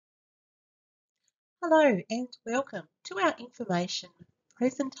Hello and welcome to our information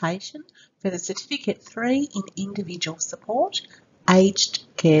presentation for the Certificate 3 in Individual Support Aged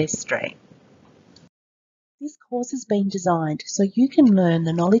Care Stream. This course has been designed so you can learn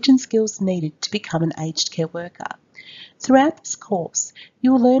the knowledge and skills needed to become an aged care worker. Throughout this course,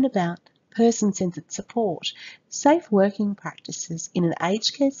 you will learn about person-centred support, safe working practices in an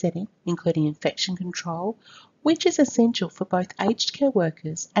aged care setting, including infection control, which is essential for both aged care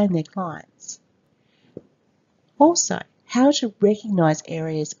workers and their clients. Also, how to recognise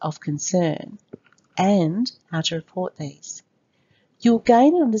areas of concern and how to report these. You'll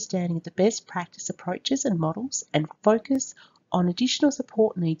gain an understanding of the best practice approaches and models and focus on additional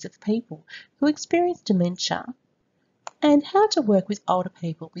support needs of people who experience dementia and how to work with older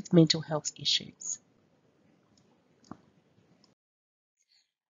people with mental health issues.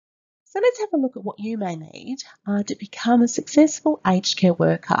 So let's have a look at what you may need to become a successful aged care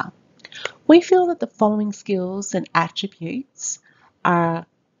worker. We feel that the following skills and attributes are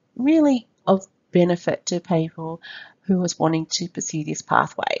really of benefit to people who are wanting to pursue this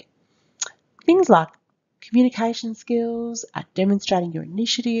pathway. Things like communication skills, demonstrating your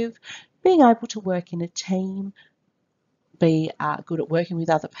initiative, being able to work in a team, be good at working with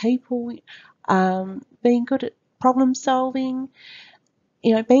other people, being good at problem solving,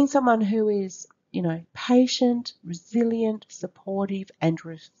 being someone who is, patient, resilient, supportive, and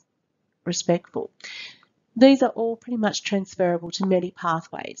respectful. These are all pretty much transferable to many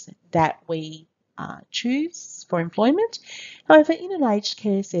pathways that we choose for employment. However, in an aged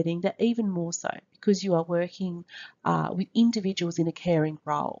care setting, they're even more so because you are working with individuals in a caring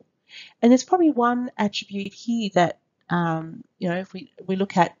role. And there's probably one attribute here that, if we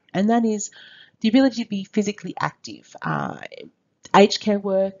look at, and that is the ability to be physically active. Aged care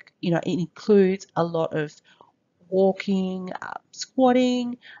work, it includes a lot of walking,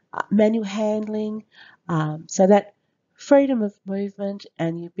 squatting, manual handling, so that freedom of movement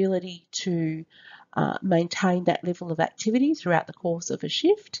and the ability to maintain that level of activity throughout the course of a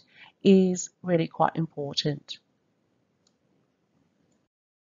shift is really quite important.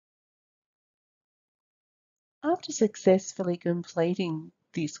 After successfully completing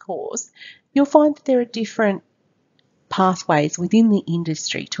this course, you'll find that there are different pathways within the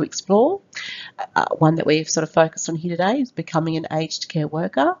industry to explore. One that we've sort of focused on here today is becoming an aged care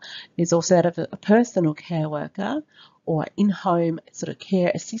worker. There's also that of a personal care worker or in-home sort of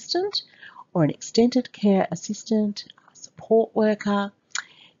care assistant or an extended care assistant, support worker.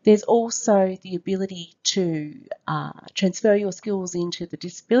 There's also the ability to transfer your skills into the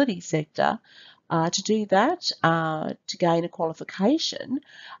disability sector. To do that, to gain a qualification,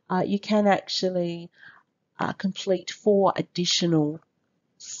 you can actually complete 4 additional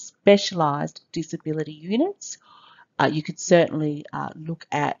specialised disability units. You could certainly look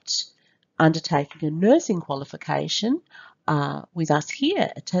at undertaking a nursing qualification with us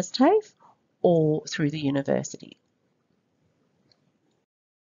here at TAFE or through the university.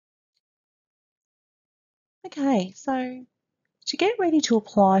 Okay, so to get ready to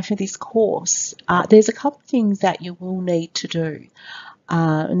apply for this course, there's a couple of things that you will need to do.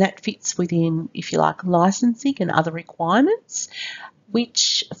 And that fits within, if you like, licensing and other requirements,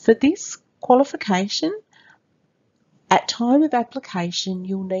 which for this qualification, at time of application,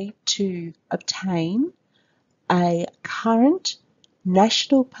 you'll need to obtain a current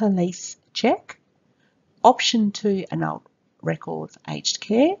National Police check, option 2 adult records aged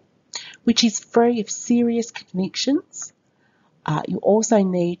care, which is free of serious convictions. You also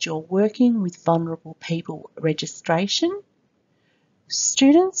need your Working with Vulnerable People registration.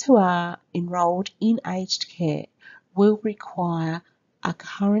 Students who are enrolled in aged care will require a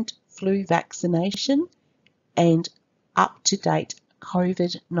current flu vaccination and up-to-date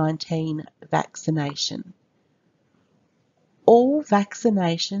COVID-19 vaccination. All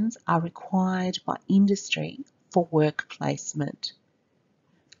vaccinations are required by industry for work placement.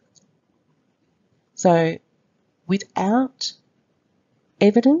 So without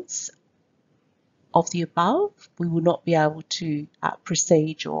evidence of the above, we will not be able to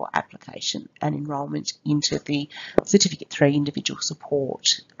proceed your application and enrolment into the Certificate 3 Individual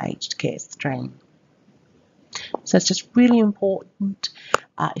Support Aged Care Stream. So it's just really important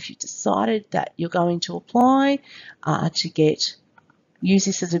if you've decided that you're going to apply to use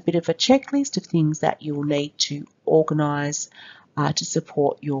this as a bit of a checklist of things that you'll need to organise to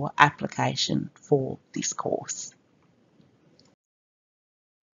support your application for this course.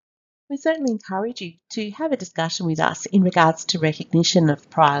 We certainly encourage you to have a discussion with us in regards to recognition of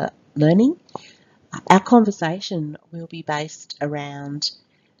prior learning. Our conversation will be based around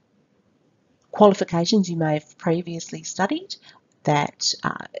qualifications you may have previously studied that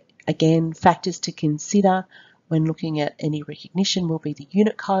Again, factors to consider when looking at any recognition will be the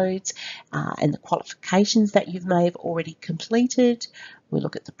unit codes and the qualifications that you may have already completed. We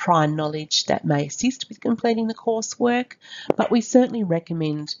look at the prior knowledge that may assist with completing the coursework, but we certainly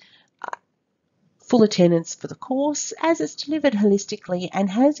recommend full attendance for the course as it's delivered holistically and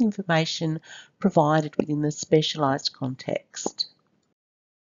has information provided within the specialised context.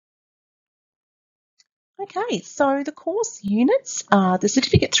 Okay, so the course units, the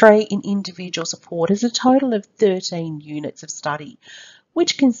Certificate 3 in Individual Support is a total of 13 units of study,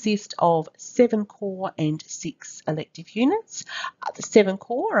 which consist of 7 core and 6 elective units. The 7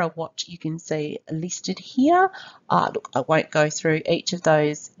 core are what you can see listed here. Look, I won't go through each of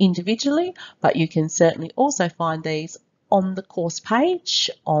those individually, but you can certainly also find these on the course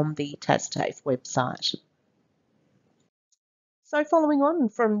page on the TASTAFE website. So following on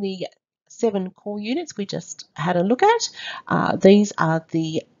from the 7 core units we just had a look at, these are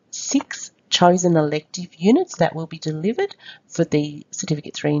the 6 chosen elective units that will be delivered for the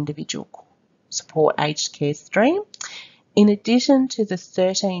Certificate 3 Individual Support Aged Care stream. In addition to the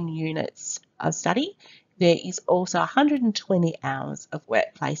 13 units of study, there is also 120 hours of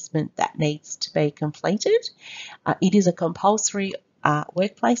work placement that needs to be completed. It is a compulsory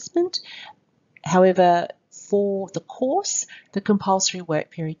work placement. However, for the course, the compulsory work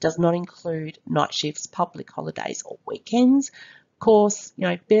period does not include night shifts, public holidays or weekends. Of course,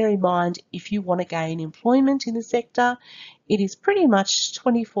 bear in mind, if you want to gain employment in the sector, it is pretty much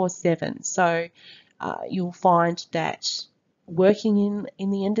 24/7. So you'll find that working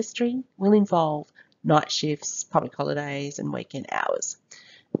in the industry will involve night shifts, public holidays and weekend hours,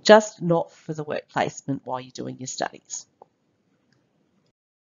 just not for the work placement while you're doing your studies.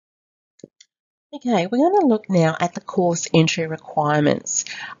 Okay, we're going to look now at the course entry requirements,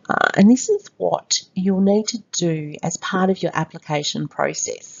 and this is what you'll need to do as part of your application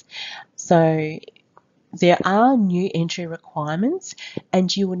process. So there are new entry requirements,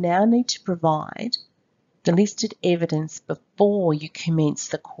 and you will now need to provide the listed evidence before you commence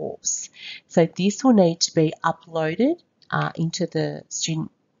the course. So this will need to be uploaded into the student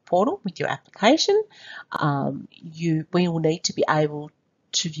portal with your application. We will need to be able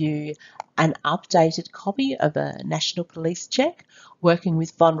to view an updated copy of a National Police Check, working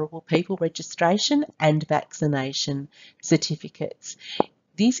with vulnerable people registration and vaccination certificates.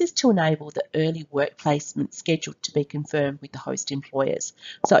 This is to enable the early work placement schedule to be confirmed with the host employers.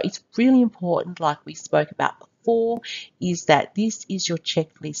 So it's really important, like we spoke about before, is that this is your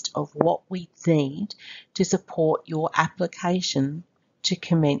checklist of what we need to support your application to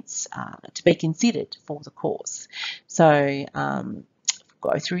commence, to be considered for the course. So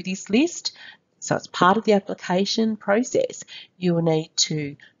go through this list. So as part of the application process, you will need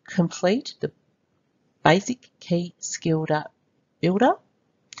to complete the basic key skill builder,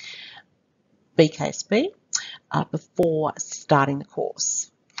 BKSB, before starting the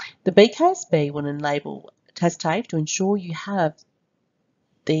course. The BKSB will enable TASTAFE to ensure you have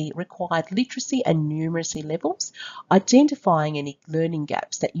the required literacy and numeracy levels, identifying any learning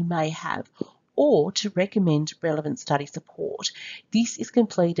gaps that you may have, or to recommend relevant study support. This is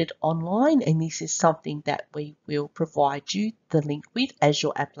completed online, and this is something that we will provide you the link with as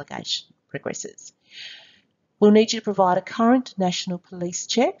your application progresses. We'll need you to provide a current National Police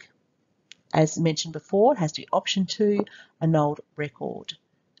Check. As mentioned before, it has to be option 2, annulled record,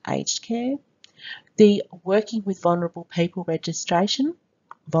 aged care. The working with vulnerable people registration,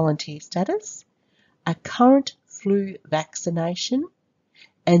 volunteer status, a current flu vaccination,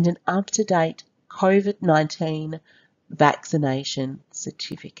 and an up-to-date COVID-19 vaccination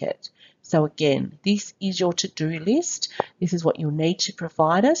certificate. So again, this is your to-do list. This is what you'll need to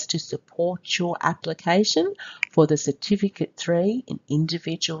provide us to support your application for the Certificate 3 in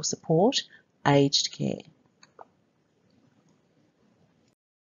Individual Support Aged Care.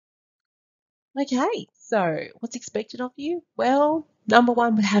 Okay, so what's expected of you? Well, number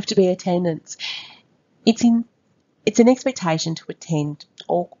one would have to be attendance. It's an expectation to attend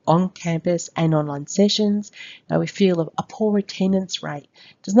all on-campus and online sessions. Now, we feel a poor attendance rate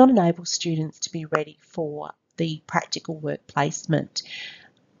does not enable students to be ready for the practical work placement.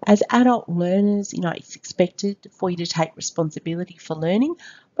 As adult learners, it's expected for you to take responsibility for learning,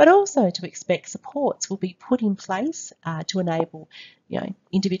 but also to expect supports will be put in place to enable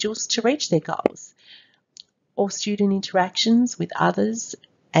individuals to reach their goals. All student interactions with others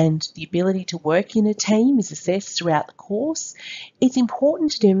and the ability to work in a team is assessed throughout the course. It's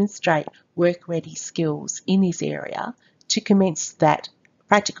important to demonstrate work-ready skills in this area to commence that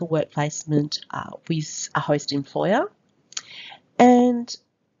practical work placement with a host employer. And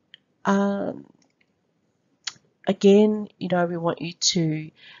again, we want you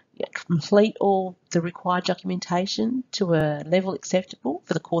to complete all the required documentation to a level acceptable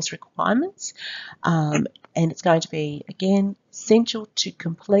for the course requirements. And it's going to be, again, essential to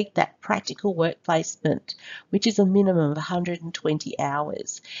complete that practical work placement, which is a minimum of 120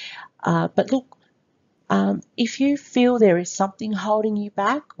 hours. But look, if you feel there is something holding you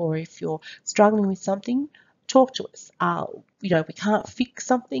back, or if you're struggling with something, talk to us. We can't fix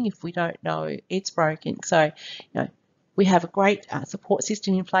something if we don't know it's broken. So, we have a great support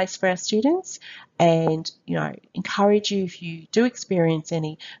system in place for our students, and encourage you, if you do experience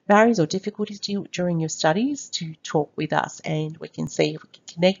any barriers or difficulties during your studies, to talk with us, and we can see if we can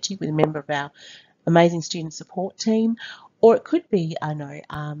connect you with a member of our amazing student support team. Or it could be,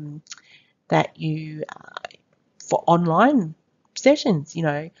 that you, for online sessions,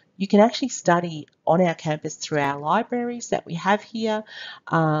 you can actually study on our campus through our libraries that we have here,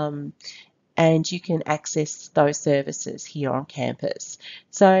 and you can access those services here on campus.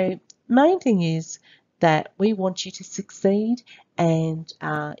 So main thing is that we want you to succeed, and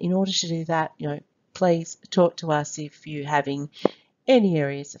in order to do that, please talk to us if you're having any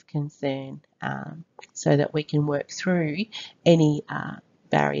areas of concern, so that we can work through any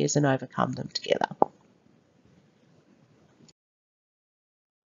barriers and overcome them together.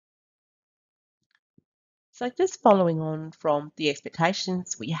 So just following on from the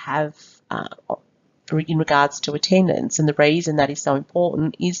expectations we have in regards to attendance, and the reason that is so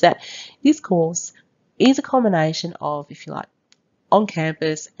important is that this course is a combination of, if you like, on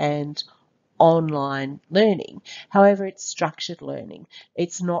campus and online learning. However, it's structured learning.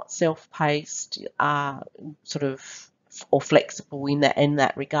 It's not self-paced, sort of, or flexible in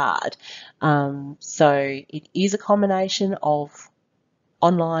that regard. So it is a combination of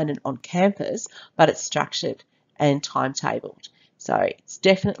online and on campus, but it's structured and timetabled. So it's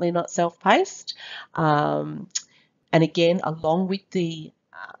definitely not self-paced. And again, along with the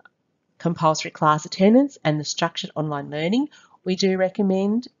compulsory class attendance and the structured online learning, we do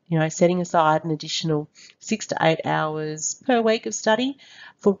recommend, setting aside an additional 6 to 8 hours per week of study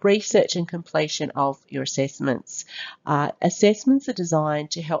for research and completion of your assessments. Assessments are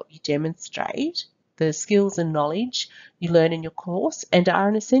designed to help you demonstrate the skills and knowledge you learn in your course, and are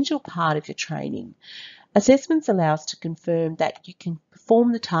an essential part of your training. Assessments allow us to confirm that you can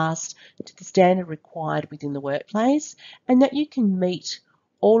perform the tasks to the standard required within the workplace, and that you can meet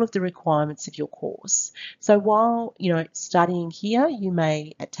all of the requirements of your course. So while studying here, you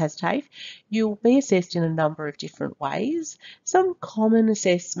may at TASTAFE, you'll be assessed in a number of different ways. Some common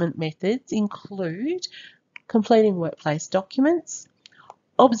assessment methods include completing workplace documents,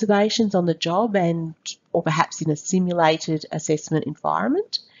 observations on the job or perhaps in a simulated assessment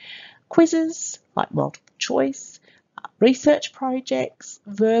environment, quizzes like multiple choice, research projects,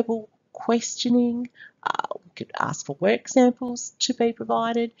 verbal questioning, we could ask for work samples to be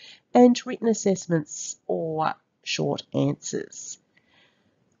provided, and written assessments or short answers.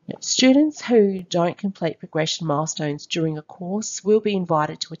 Students who don't complete progression milestones during a course will be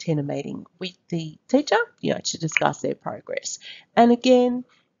invited to attend a meeting with the teacher, to discuss their progress. And again,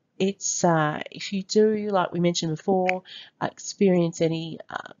 it's if you do, like we mentioned before, experience any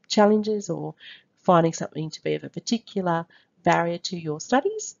challenges or finding something to be of a particular barrier to your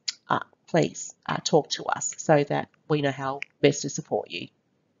studies, please talk to us so that we know how best to support you.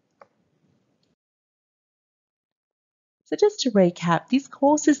 So just to recap, this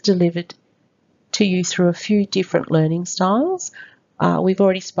course is delivered to you through a few different learning styles. We've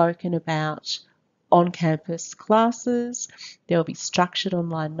already spoken about on-campus classes. There will be structured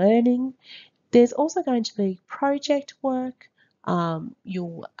online learning. There's also going to be project work.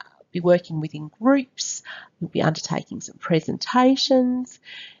 You'll be working within groups. You'll be undertaking some presentations.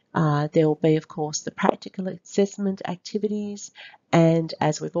 There will be, of course, the practical assessment activities, and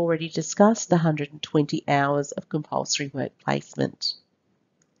as we've already discussed, the 120 hours of compulsory work placement.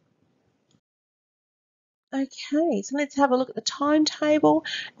 Okay, so let's have a look at the timetable.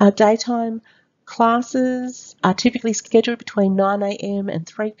 Our daytime classes are typically scheduled between 9 a.m. and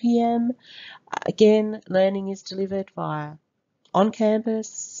 3 p.m. Again, learning is delivered via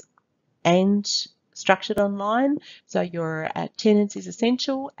on-campus and structured online, so your attendance is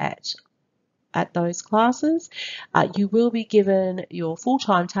essential at those classes. You will be given your full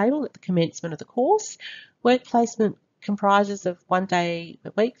timetable at the commencement of the course. Work placement comprises of 1 day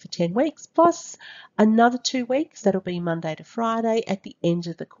a week for 10 weeks, plus another 2 weeks, that'll be Monday to Friday at the end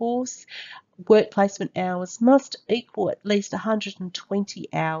of the course. Work placement hours must equal at least 120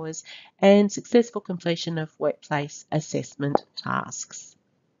 hours, and successful completion of workplace assessment tasks.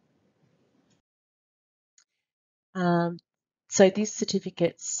 So this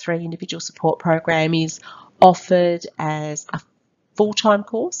Certificates 3 individual support program is offered as a full-time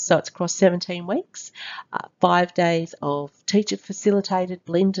course, so it's across 17 weeks, 5 days of teacher-facilitated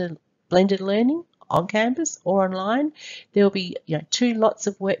blended learning on campus or online. There will be 2 lots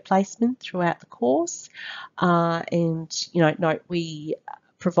of work placement throughout the course, and note we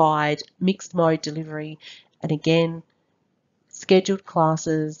provide mixed mode delivery, and again, scheduled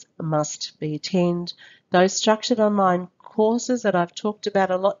classes must be attended. Those structured online courses that I've talked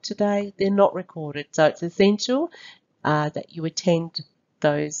about a lot today, they're not recorded, so it's essential that you attend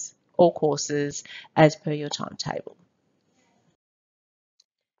all courses as per your timetable.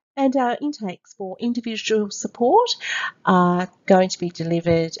 And our intakes for individual support are going to be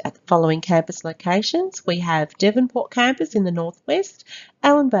delivered at the following campus locations. We have Devonport campus in the northwest,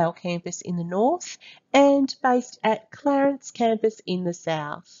 Allenvale campus in the north, and based at Clarence campus in the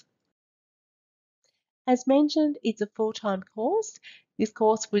south. As mentioned, it's a full-time course. This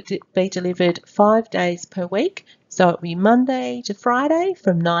course would be delivered 5 days per week, so it will be Monday to Friday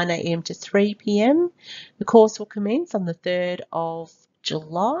from 9 a.m. to 3 p.m. The course will commence on the 3rd of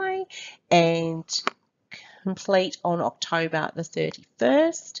July and complete on October the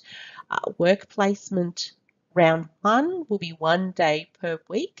 31st. Work placement round 1 will be 1 day per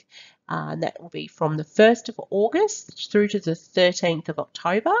week, and that will be from the 1st of August through to the 13th of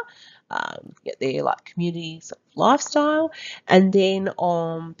October. Get there like communities of lifestyle, and then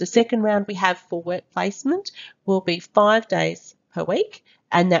on the second round we have for work placement will be 5 days per week,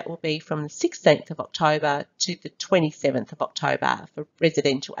 and that will be from the 16th of October to the 27th of October for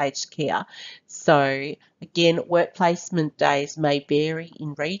residential aged care. So again, work placement days may vary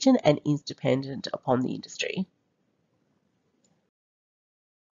in region and is dependent upon the industry.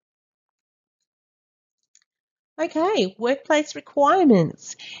 Okay, workplace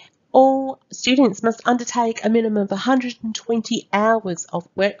requirements. All students must undertake a minimum of 120 hours of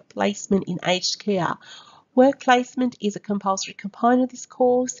work placement in aged care. Work placement is a compulsory component of this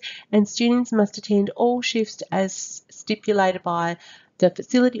course, and students must attend all shifts as stipulated by the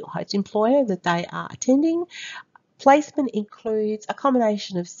facility or host employer that they are attending. Placement includes a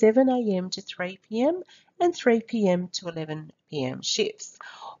combination of 7 a.m. to 3 p.m. and 3 p.m. to 11 p.m. shifts.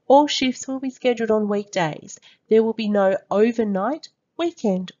 All shifts will be scheduled on weekdays. There will be no overnight,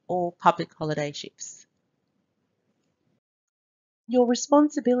 weekend or public holiday shifts. Your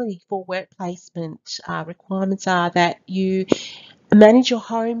responsibility for work placement requirements are that you manage your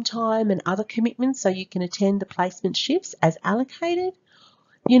home time and other commitments so you can attend the placement shifts as allocated.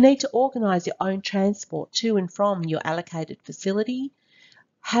 You need to organise your own transport to and from your allocated facility.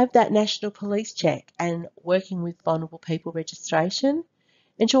 Have that national police check and working with vulnerable people registration.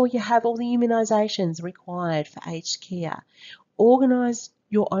 Ensure you have all the immunisations required for aged care. Organise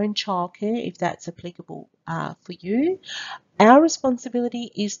your own childcare if that's applicable for you. Our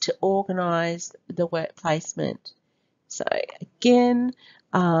responsibility is to organise the work placement. So again,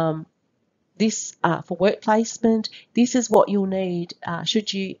 this for work placement, this is what you'll need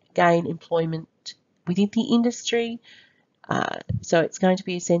should you gain employment within the industry. So it's going to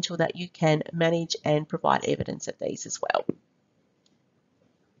be essential that you can manage and provide evidence of these as well.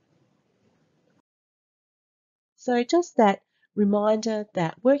 So just that reminder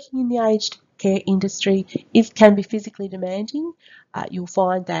that working in the aged care industry can be physically demanding. You'll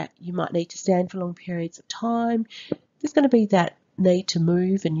find that you might need to stand for long periods of time. There's going to be that need to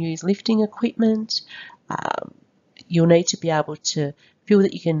move and use lifting equipment. You'll need to be able to feel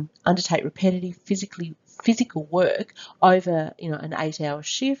that you can undertake repetitive physical work over an 8-hour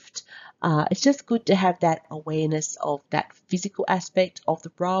shift. It's just good to have that awareness of that physical aspect of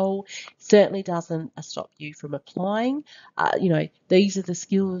the role. Certainly doesn't stop you from applying. These are the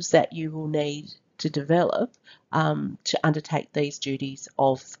skills that you will need to develop to undertake these duties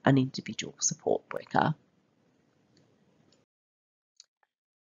of an individual support worker.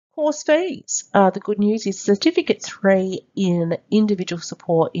 Course fees. The good news is Certificate 3 in Individual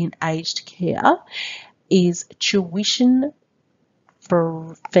Support in Aged Care is tuition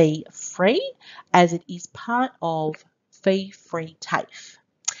fee free, as it is part of fee-free TAFE.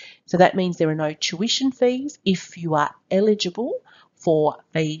 So that means there are no tuition fees if you are eligible for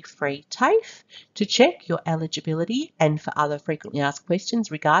fee-free TAFE. To check your eligibility and for other frequently asked questions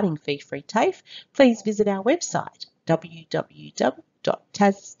regarding fee-free TAFE, please visit our website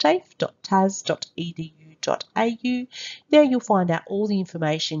www.tastafe.tas.edu.au. There you'll find out all the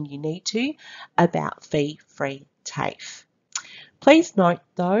information you need to about fee-free TAFE. Please note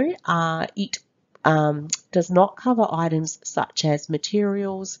though, it does not cover items such as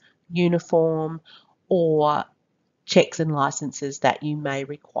materials, uniform, or checks and licenses that you may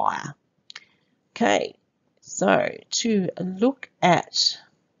require. Okay, so to look at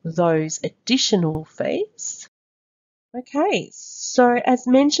those additional fees. Okay, So as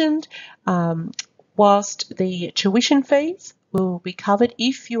mentioned, whilst the tuition fees will be covered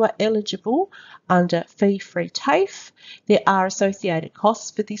if you are eligible under fee-free TAFE, there are associated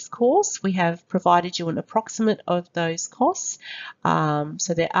costs for this course. We have provided you an approximate of those costs.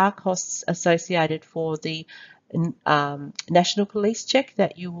 So there are costs associated for the national police check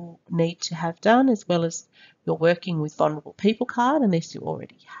that you will need to have done, as well as your working with vulnerable people card, unless you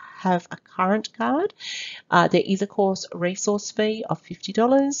already have a current card. There is a course resource fee of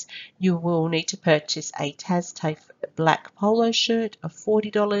 $50. You will need to purchase a TAFE black polo shirt of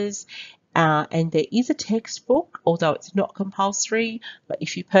 $40. And there is a textbook, although it's not compulsory, but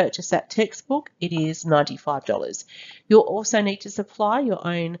if you purchase that textbook, it is $95. You'll also need to supply your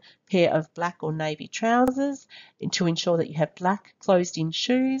own pair of black or navy trousers to ensure that you have black closed-in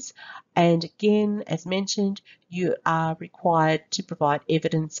shoes. And again, as mentioned, you are required to provide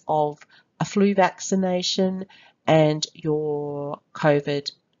evidence of a flu vaccination and your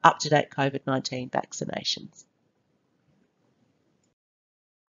up-to-date COVID-19 vaccinations.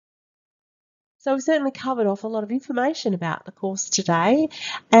 So we've certainly covered off a lot of information about the course today,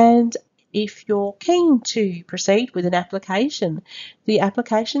 and if you're keen to proceed with an application, the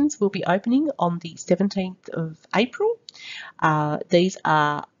applications will be opening on the 17th of April. These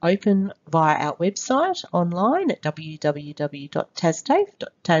are open via our website online at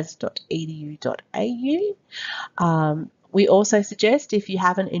www.tastafe.tas.edu.au. We also suggest, if you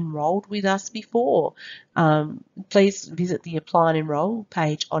haven't enrolled with us before, please visit the Apply and Enroll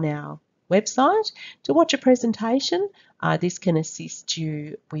page on our website to watch a presentation. This can assist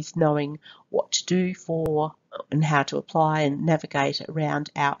you with knowing what to do for and how to apply and navigate around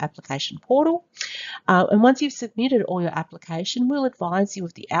our application portal. And once you've submitted all your application, we'll advise you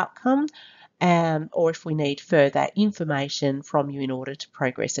of the outcome or if we need further information from you in order to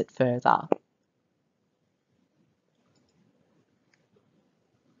progress it further.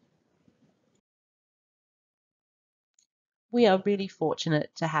 We are really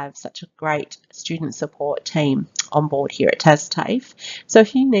fortunate to have such a great student support team on board here at TAFE. So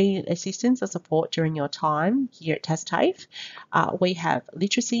if you need assistance or support during your time here at TAFE, we have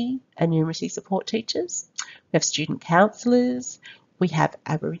literacy and numeracy support teachers, we have student counsellors, we have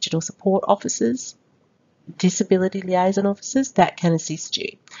Aboriginal support officers, disability liaison officers that can assist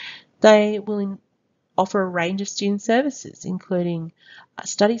you. They will offer a range of student services, including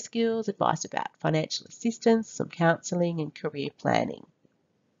study skills, advice about financial assistance, some counselling and career planning.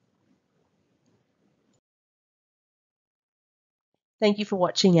 Thank you for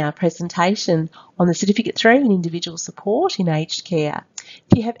watching our presentation on the Certificate 3 in Individual Support in Aged Care.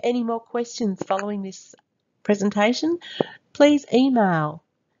 If you have any more questions following this presentation, please email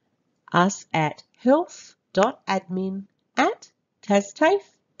us at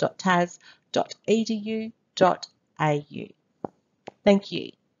health.admin@tastafe.tas.edu.au. Thank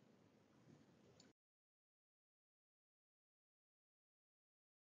you.